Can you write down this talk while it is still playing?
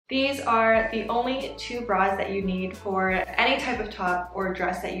These are the only 2 bras that you need for any type of top or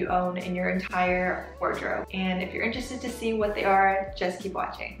dress that you own in your entire wardrobe. And if you're interested to see what they are, just keep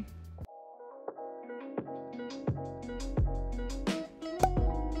watching.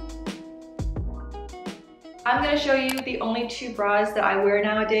 I'm going to show you the only 2 bras that I wear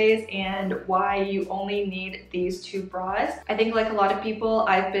nowadays and why you only need these 2 bras. I think like a lot of people,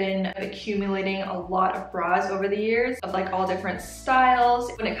 I've been accumulating a lot of bras over the years of like all different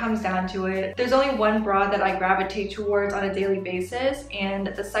styles. When it comes down to it, there's only one bra that I gravitate towards on a daily basis, and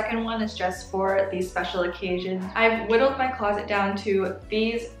the second one is just for these special occasions. I've whittled my closet down to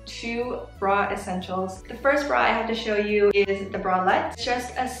these 2 bra essentials. The first bra I have to show you is the bralette. It's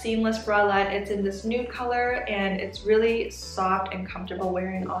just a seamless bralette. It's in this nude color and it's really soft and comfortable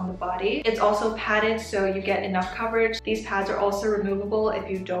wearing on the body. It's also padded so you get enough coverage. These pads are also removable if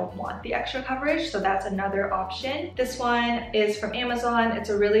you don't want the extra coverage, so that's another option. This one is from Amazon. It's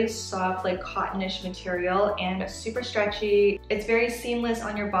a really soft, like cottonish material and super stretchy. It's very seamless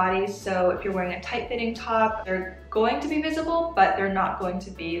on your body, so if you're wearing a tight-fitting top, they're going to be visible, but they're not going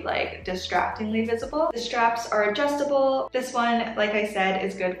to be like distractingly visible. The straps are adjustable. This one, like I said,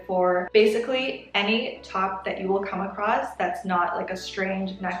 is good for basically any top that you will come across that's not like a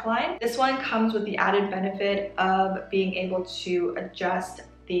strange neckline. This one comes with the added benefit of being able to adjust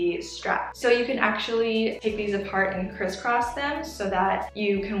the strap. So you can actually take these apart and crisscross them so that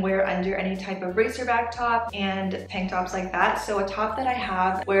you can wear under any type of racer back top and tank tops like that. So a top that I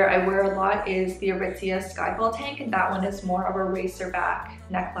have where I wear a lot is the Aritzia Skyfall tank, and that one is more of a racer back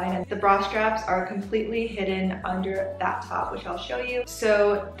neckline, and the bra straps are completely hidden under that top, which I'll show you.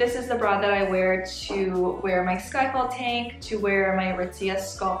 So this is the bra that I wear to wear my Skyfall tank, to wear my Aritzia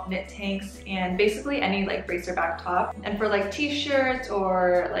Sculpt knit tanks, and basically any like racer back top. And for like t-shirts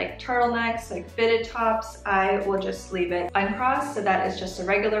or like turtlenecks, like fitted tops, I will just leave it uncrossed, so that is just a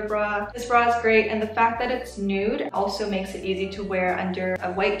regular bra. This bra is great, and the fact that it's nude also makes it easy to wear under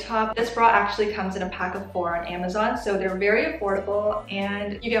a white top. This bra actually comes in a pack of 4 on Amazon, so they're very affordable, and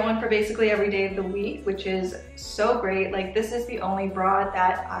you get one for basically every day of the week, which is so great. Like, this is the only bra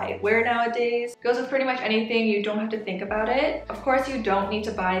that I wear nowadays. It goes with pretty much anything. You don't have to think about it. Of course, you don't need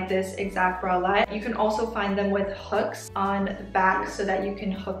to buy this exact bralette. You can also find them with hooks on the back so that you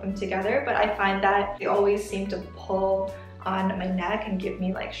can hook them together, but I find that they always seem to pull on my neck and give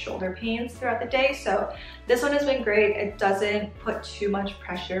me like shoulder pains throughout the day. So this one has been great. It doesn't put too much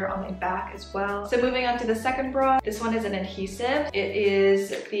pressure on my back as well. So moving on to the second bra, this one is an adhesive. It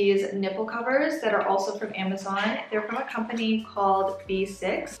is these nipple covers that are also from Amazon. They're from a company called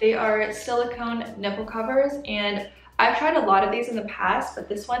B6. They are silicone nipple covers, and I've tried a lot of these in the past, but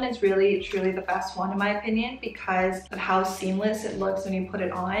this one is really truly the best one in my opinion because of how seamless it looks when you put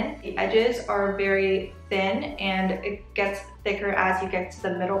it on. The edges are very thin and it gets thicker as you get to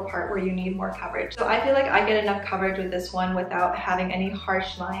the middle part where you need more coverage. So I feel like I get enough coverage with this one without having any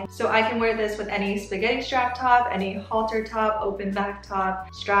harsh lines. So I can wear this with any spaghetti strap top, any halter top, open back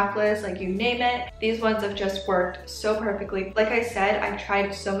top, strapless, like you name it. These ones have just worked so perfectly. Like I said, I've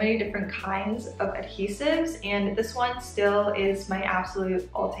tried so many different kinds of adhesives, and this one still is my absolute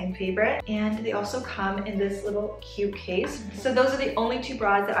all-time favorite. And they also come in this little cute case. So those are the only 2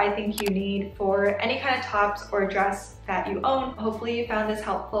 bras that I think you need for any kind of tops or dress that you own. Hopefully you found this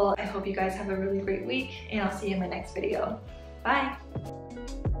helpful. I hope you guys have a really great week, and I'll see you in my next video. Bye!